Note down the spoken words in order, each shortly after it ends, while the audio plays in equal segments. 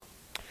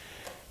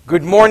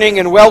Good morning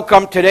and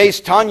welcome to today's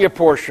Tanya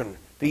portion,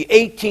 the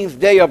 18th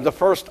day of the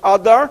first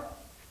Adar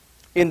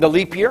in the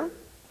leap year.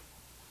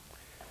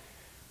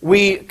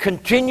 We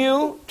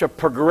continue to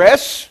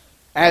progress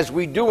as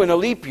we do in a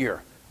leap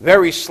year,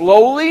 very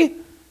slowly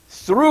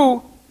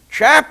through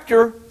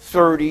chapter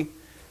 30.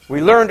 We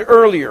learned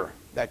earlier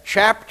that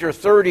chapter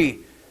 30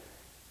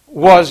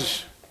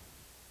 was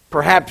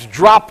perhaps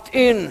dropped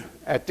in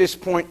at this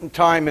point in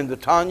time in the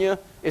Tanya.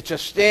 It's a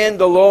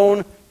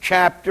standalone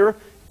chapter,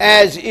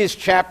 as is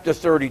chapter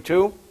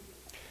 32.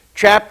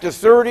 Chapter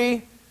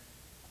 30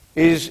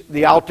 is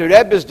the Alter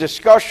Rebbe's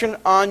discussion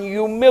on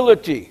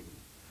humility.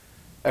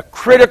 A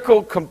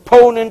critical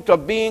component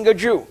of being a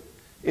Jew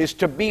is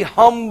to be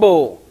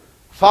humble,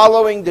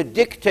 following the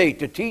dictate,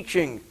 the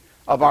teaching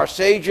of our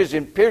sages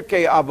in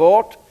Pirkei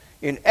Avot,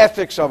 in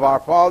Ethics of Our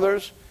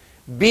Fathers.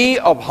 Be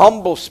of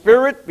humble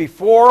spirit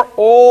before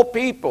all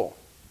people.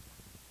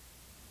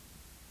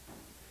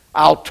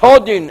 Al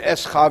todin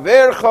es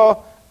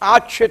chavercha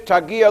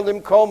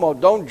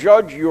don't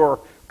judge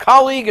your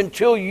colleague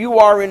until you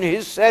are in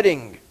his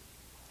setting.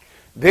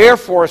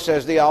 Therefore,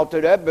 says the Alter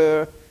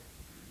Rebbe,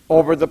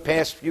 over the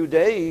past few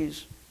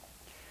days,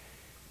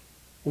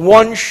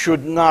 one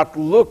should not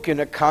look in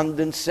a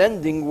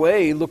condescending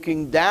way,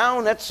 looking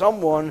down at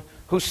someone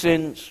who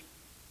sins.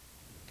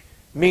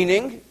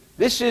 Meaning,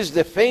 this is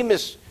the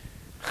famous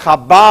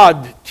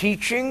Chabad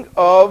teaching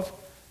of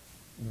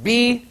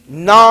be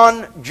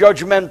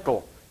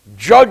non-judgmental.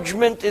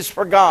 Judgment is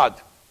for God.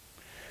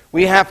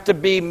 We have to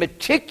be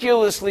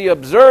meticulously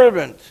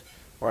observant,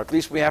 or at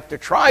least we have to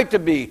try to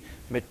be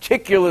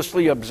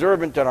meticulously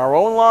observant in our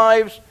own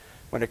lives.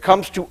 When it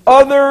comes to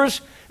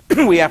others,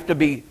 we have to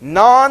be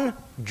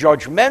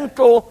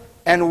non-judgmental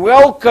and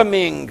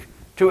welcoming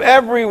to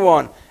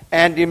everyone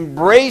and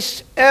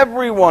embrace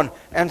everyone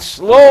and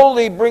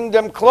slowly bring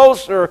them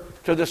closer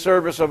to the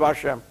service of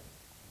Hashem.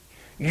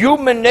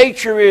 Human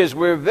nature is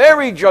we're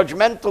very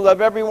judgmental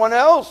of everyone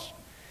else,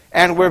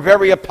 and we're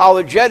very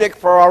apologetic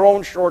for our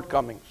own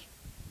shortcomings,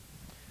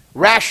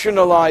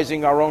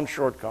 rationalizing our own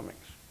shortcomings.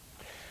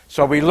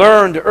 So we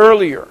learned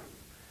earlier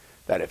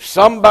that if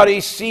somebody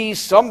sees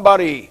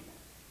somebody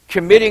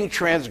committing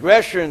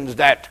transgressions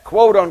that,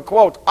 quote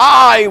unquote,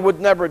 I would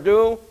never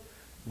do,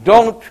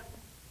 don't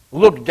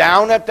look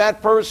down at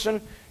that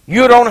person.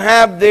 You don't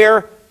have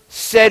their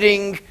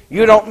setting.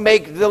 You don't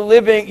make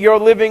your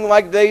living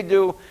like they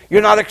do.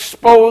 You're not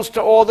exposed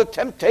to all the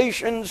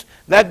temptations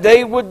that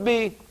they would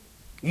be.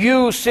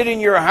 You sit in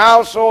your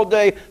house all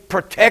day,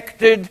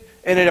 protected,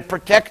 and in a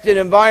protected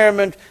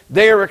environment.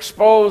 They are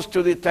exposed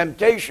to the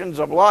temptations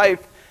of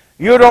life.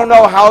 You don't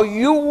know how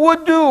you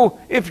would do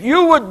if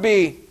you would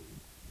be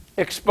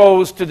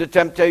exposed to the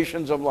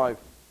temptations of life.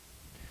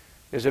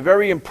 There's a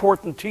very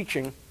important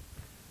teaching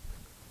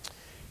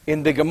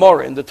in the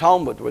Gemara, in the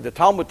Talmud, where the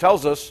Talmud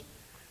tells us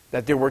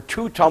that there were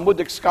two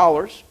Talmudic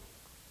scholars.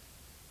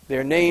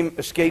 Their name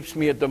escapes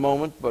me at the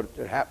moment, but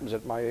it happens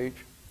at my age,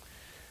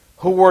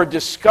 who were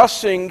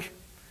discussing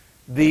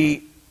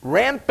the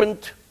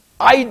rampant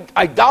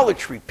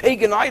idolatry,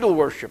 pagan idol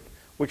worship,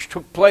 which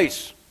took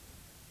place,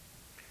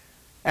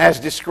 as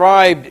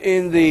described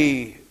in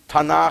the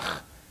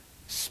Tanakh,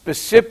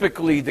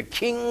 specifically the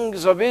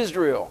kings of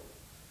Israel.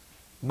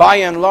 By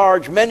and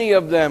large, many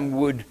of them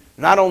would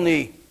not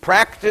only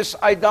practice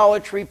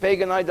idolatry,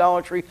 pagan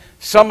idolatry,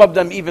 some of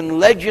them even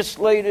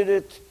legislated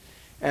it,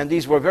 and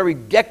these were very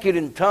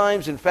decadent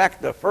times. In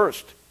fact, the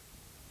first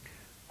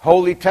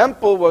Holy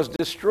Temple was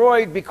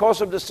destroyed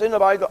because of the sin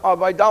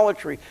of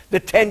idolatry. The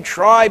 10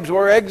 tribes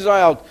were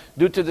exiled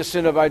due to the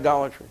sin of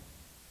idolatry.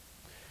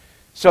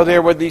 So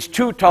there were these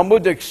two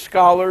Talmudic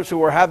scholars who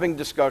were having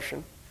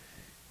discussion,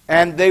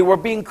 and they were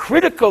being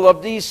critical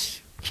of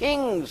these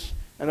kings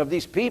and of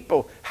these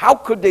people. How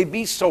could they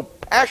be so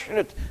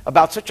passionate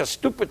about such a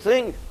stupid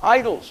thing,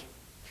 idols?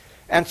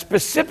 And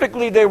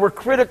specifically, they were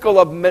critical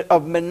of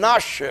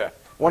Menashe,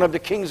 one of the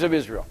kings of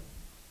Israel,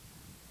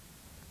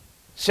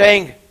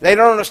 saying they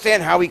don't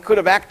understand how he could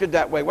have acted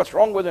that way. What's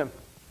wrong with him?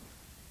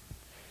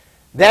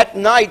 That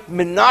night,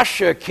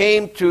 Menashe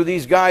came to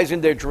these guys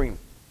in their dream.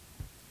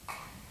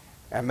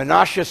 And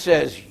Menashe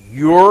says,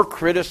 you're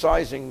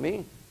criticizing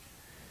me?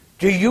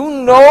 Do you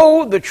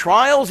know the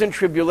trials and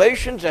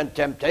tribulations and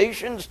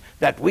temptations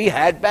that we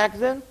had back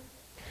then?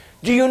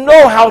 Do you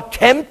know how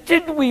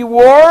tempted we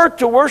were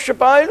to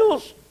worship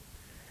idols?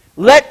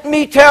 Let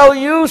me tell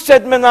you,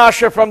 said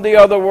Menashe from the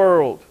other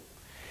world,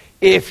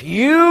 if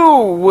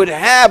you would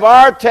have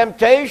our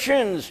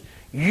temptations,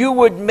 you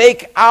would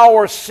make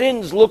our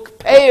sins look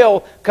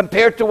pale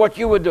compared to what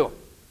you would do.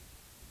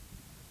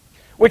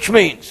 Which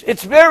means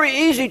it's very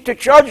easy to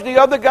judge the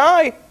other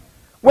guy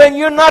when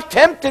you're not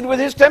tempted with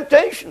his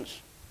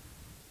temptations.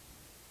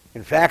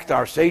 In fact,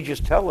 our sages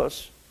tell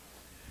us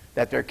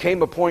that there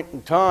came a point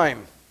in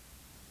time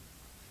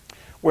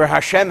where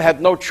Hashem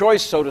had no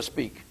choice, so to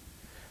speak,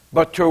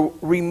 but to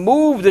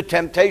remove the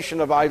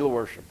temptation of idol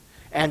worship.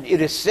 And it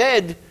is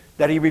said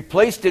that he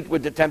replaced it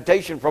with the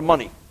temptation for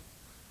money.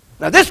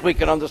 Now this we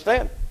can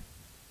understand.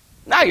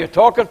 Now you're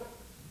talking.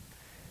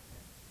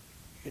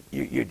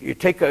 you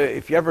take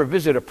if you ever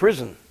visit a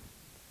prison,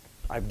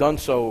 I've done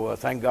so,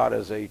 thank God,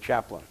 as a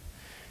chaplain.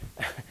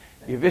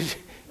 You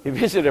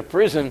visit a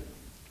prison,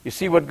 you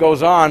see what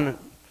goes on.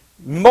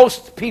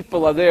 Most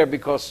people are there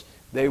because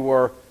they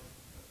were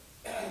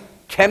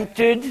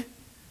tempted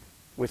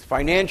with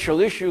financial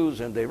issues,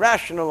 and they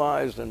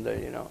rationalized, and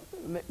they,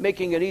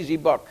 making an easy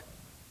buck.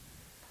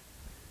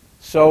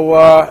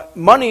 So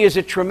money is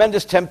a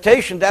tremendous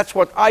temptation. That's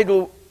what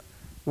idol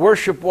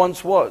worship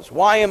once was.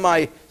 Why am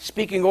I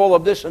speaking all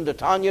of this into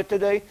Tanya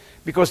today?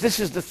 Because this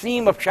is the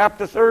theme of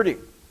chapter 30.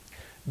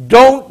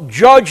 Don't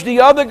judge the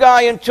other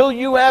guy until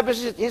you have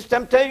his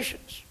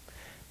temptations.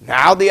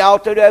 Now the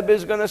Alter Rebbe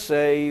is going to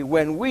say,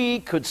 when we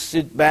could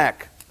sit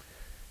back,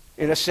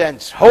 in a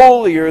sense,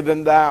 holier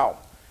than thou,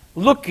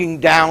 looking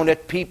down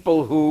at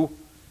people who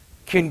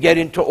can get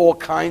into all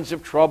kinds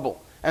of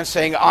trouble and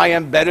saying, I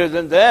am better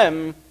than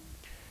them,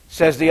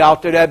 says the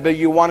Alter Rebbe,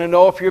 you want to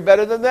know if you're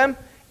better than them?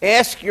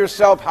 Ask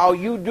yourself how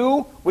you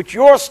do with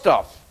your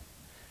stuff.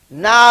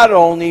 Not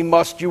only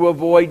must you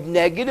avoid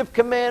negative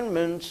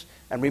commandments,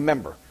 and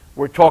remember,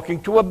 we're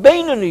talking to a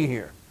Beinoni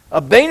here.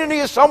 A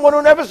Beinoni is someone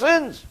who never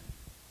sins.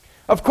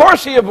 Of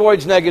course he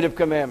avoids negative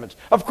commandments.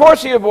 Of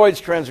course he avoids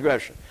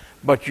transgression.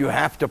 But you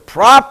have to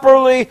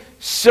properly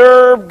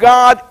serve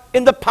God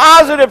in the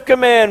positive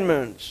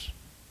commandments.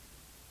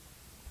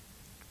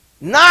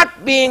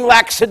 Not being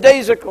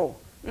lackadaisical.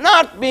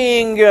 Not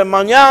being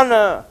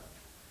mañana.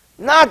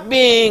 Not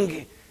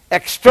being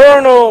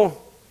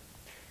external.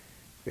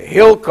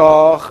 V'hine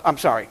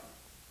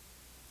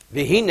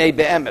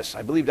be'emes.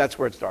 I believe that's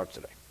where it starts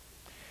today.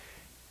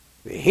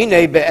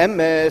 V'hine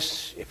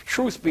be'emes. If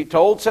truth be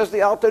told, says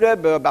the Alter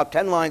Rebbe, about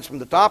 10 lines from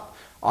the top,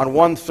 on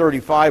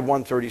 135,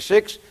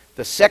 136,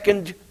 the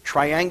second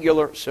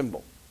triangular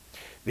symbol.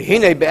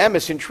 V'hine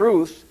be'emes, in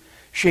truth,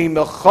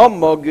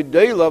 she'imechama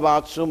gedela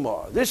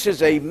v'atzuma. This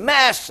is a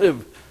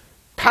massive,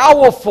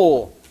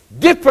 powerful,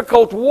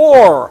 difficult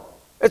war.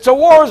 It's a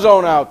war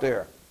zone out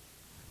there.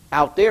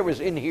 Out there is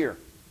in here.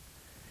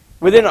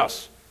 Within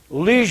us.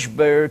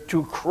 Lishber,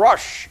 to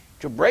crush,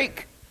 to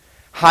break.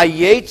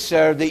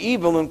 Hayetzer, the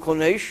evil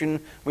inclination.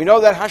 We know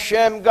that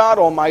Hashem, God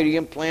Almighty,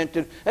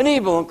 implanted an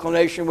evil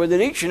inclination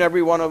within each and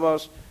every one of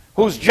us,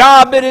 whose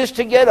job it is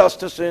to get us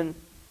to sin.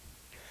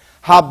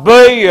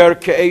 Habeyer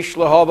ke'esh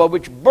lahava,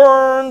 which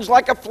burns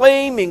like a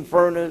flaming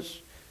furnace.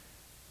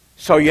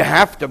 So you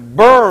have to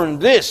burn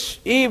this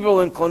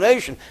evil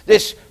inclination,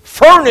 this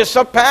furnace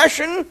of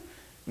passion,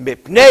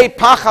 mipnei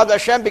pachad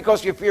Hashem,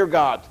 because you fear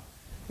God.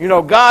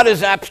 God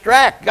is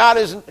abstract. God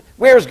isn't.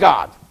 Where's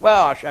God?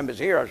 Well, Hashem is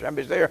here, Hashem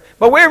is there.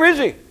 But where is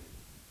He?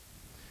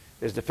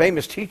 There's the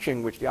famous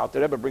teaching which the Alter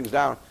Rebbe brings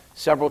down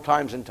several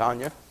times in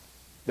Tanya.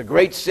 The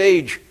great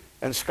sage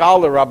and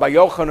scholar Rabbi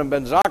Yochanan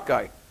ben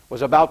Zakkai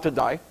was about to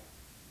die.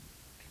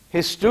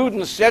 His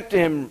students said to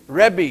him,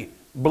 Rebbe,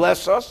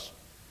 bless us.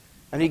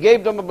 And he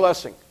gave them a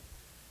blessing.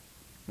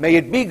 May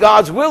it be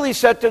God's will, he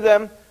said to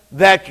them,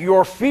 that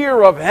your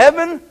fear of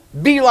heaven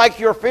be like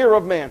your fear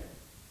of man.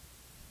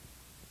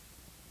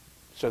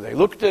 So they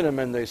looked at him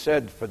and they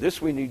said, for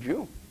this we need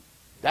you.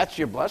 That's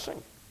your blessing.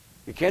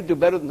 You can't do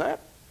better than that.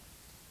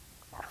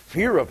 Our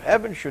fear of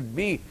heaven should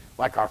be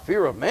like our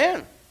fear of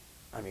man.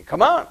 I mean,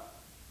 come on.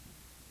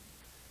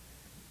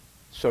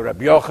 So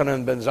Rabbi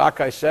Yochanan ben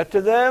Zakkai said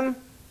to them,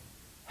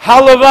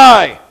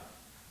 Halavai,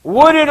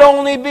 would it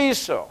only be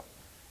so?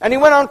 And he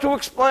went on to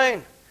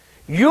explain.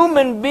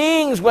 Human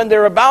beings, when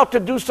they're about to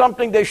do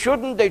something they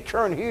shouldn't, they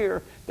turn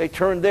here, they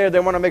turn there,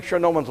 they want to make sure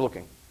no one's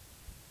looking.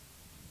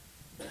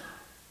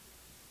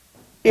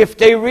 If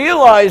they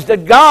realized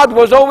that God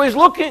was always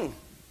looking,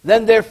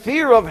 then their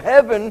fear of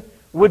heaven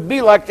would be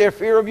like their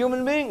fear of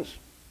human beings.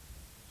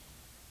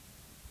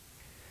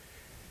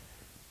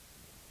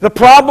 The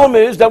problem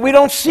is that we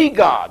don't see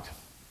God.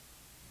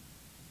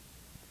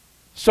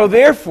 So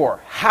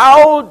therefore,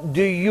 how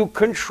do you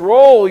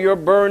control your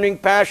burning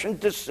passion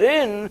to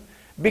sin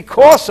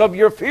because of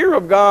your fear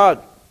of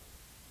God?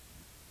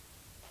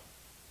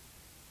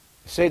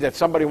 Say that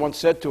somebody once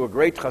said to a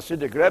great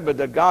Hasidic Rebbe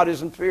that God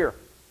isn't fear.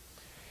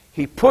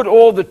 He put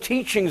all the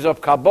teachings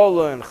of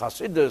Kabbalah and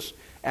Chassidus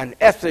and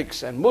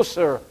ethics and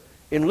Musar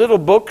in little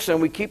books,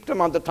 and we keep them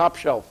on the top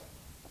shelf.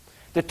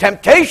 The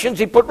temptations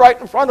he put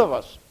right in front of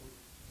us.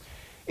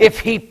 If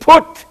he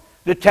put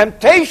the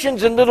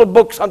temptations in little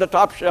books on the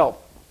top shelf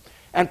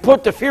and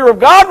put the fear of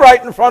God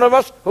right in front of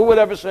us, who would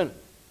ever sin?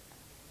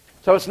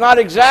 So it's not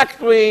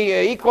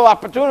exactly equal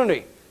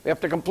opportunity. We have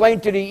to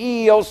complain to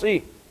the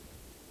EEOC.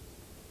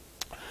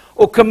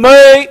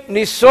 Ukamei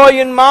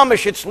nisoyin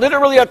mamish. It's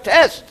literally a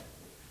test.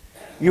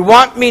 You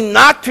want me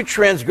not to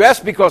transgress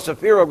because of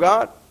fear of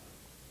God?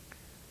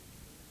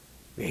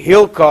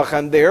 Hilkach,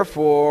 and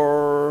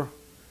therefore,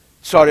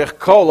 tzarich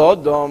kol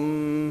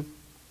adam,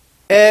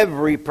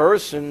 every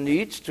person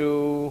needs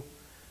to,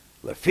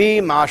 lefi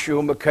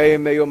mashu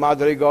mekayim meyu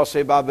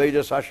madrigose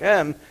ba'avedas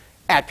Hashem,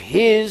 at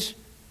his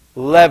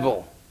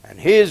level and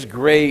his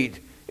grade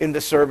in the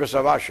service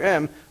of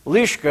Hashem,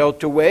 lishkel,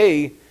 to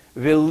weigh,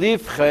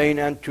 v'livchein,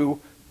 and to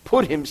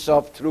put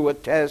himself through a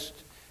test,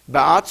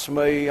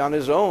 ba'atzmei, on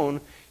his own,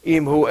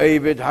 Im hu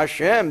Eved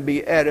Hashem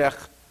bi erech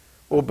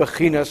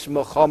ubechinas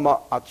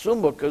melchama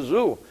atzuma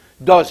kazu.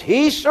 Does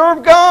he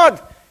serve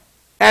God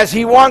as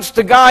he wants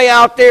the guy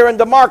out there in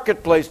the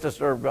marketplace to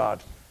serve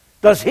God?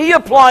 Does he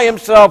apply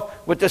himself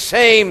with the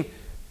same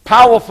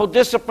powerful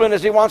discipline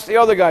as he wants the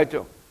other guy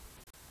to?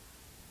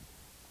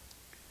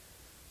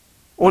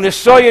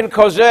 Unisoyin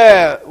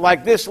kozeh,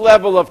 like this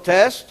level of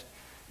test,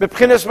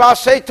 b'pchinas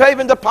ma'aseh tov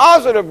in the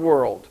positive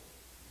world.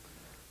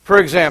 For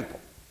example,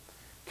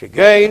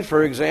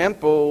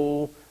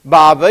 ba'avedas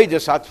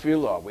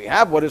hatfilah, we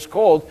have what is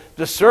called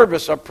the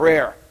service of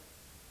prayer.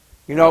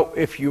 You know,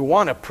 if you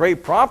want to pray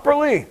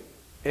properly,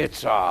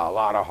 it's a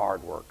lot of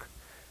hard work.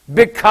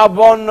 Big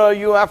kavana,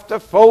 you have to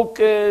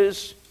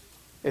focus.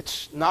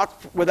 It's not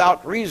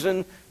without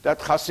reason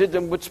that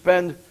Hasidim would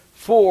spend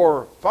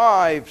 4,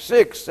 5,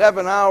 6,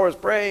 7 hours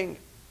praying.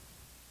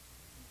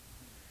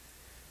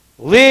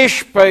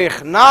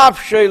 Lishpech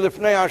nafshei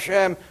lifnei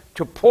Hashem,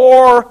 to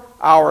pour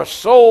our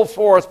soul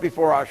forth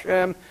before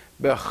Hashem,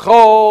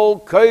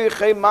 bechol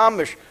koichei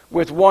mamish,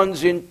 with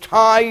one's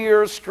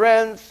entire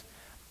strength,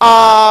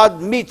 ad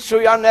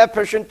mitzuy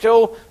hanefesh,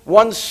 until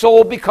one's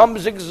soul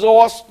becomes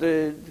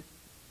exhausted.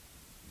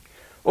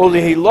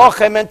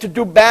 Ulihilochem, and to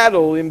do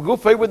battle, im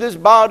gufei, with his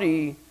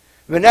body,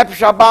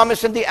 v'nefesh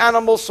habamis, and the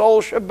animal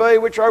soul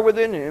shabei, which are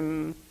within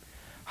him,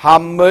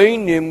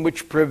 hameinim,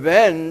 which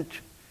prevent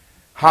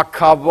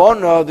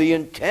hakavona, the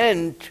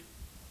intent,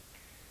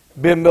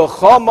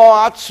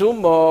 b'milchama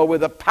atzuma,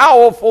 with a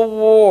powerful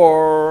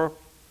war.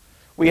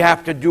 We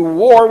have to do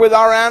war with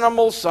our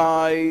animal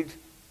side.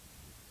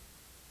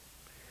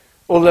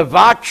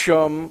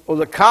 Ulevacham,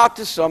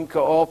 ulekatisam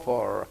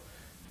ka'ofar,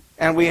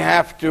 and we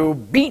have to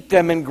beat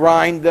them and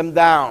grind them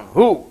down.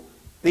 Who?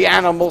 The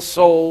animal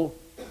soul.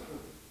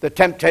 The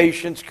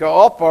temptations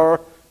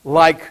ka'ofar,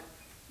 like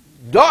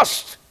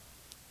dust.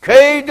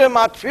 Kedem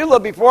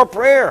atfilah, before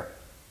prayer.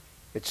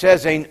 It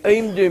says, ein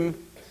eimdim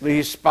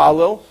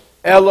lihispalel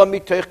ela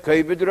mitech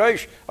keved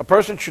reish. A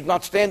person should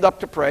not stand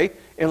up to pray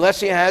unless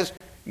he has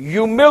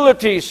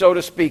humility, so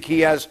to speak. He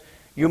has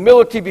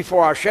humility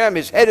before Hashem.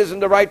 His head is in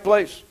the right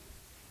place.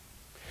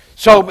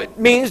 So it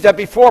means that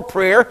before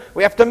prayer,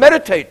 we have to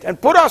meditate and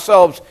put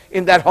ourselves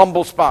in that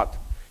humble spot.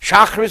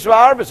 Shachris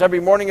v'arbis, every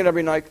morning and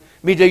every night.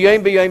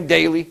 Midayim b'yim,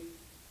 daily.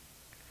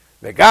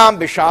 V'gam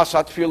b'shas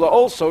atfilah,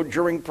 also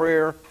during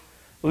prayer.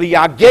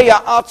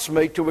 Liyageya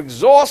atzmei, to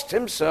exhaust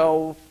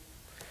himself.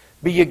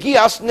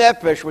 B'yagias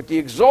nefesh, with the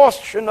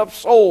exhaustion of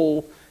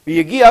soul.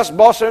 B'yagias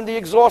basar, and the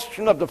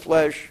exhaustion of the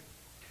flesh.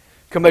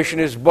 Commission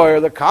is boyer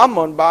the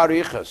common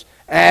barichas,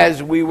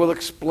 as we will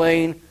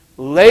explain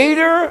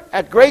later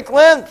at great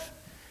length.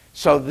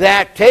 So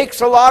that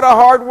takes a lot of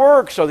hard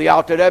work. So the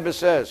Alter Rebbe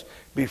says,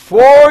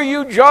 before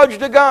you judge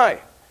the guy,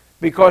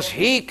 because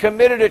he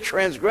committed a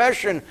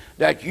transgression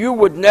that you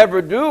would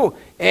never do,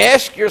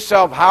 ask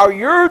yourself how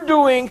you're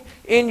doing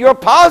in your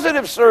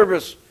positive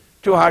service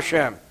to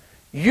Hashem.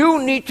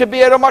 You need to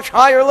be at a much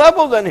higher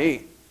level than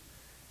he.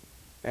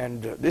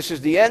 And this is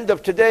the end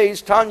of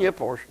today's Tanya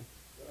portion.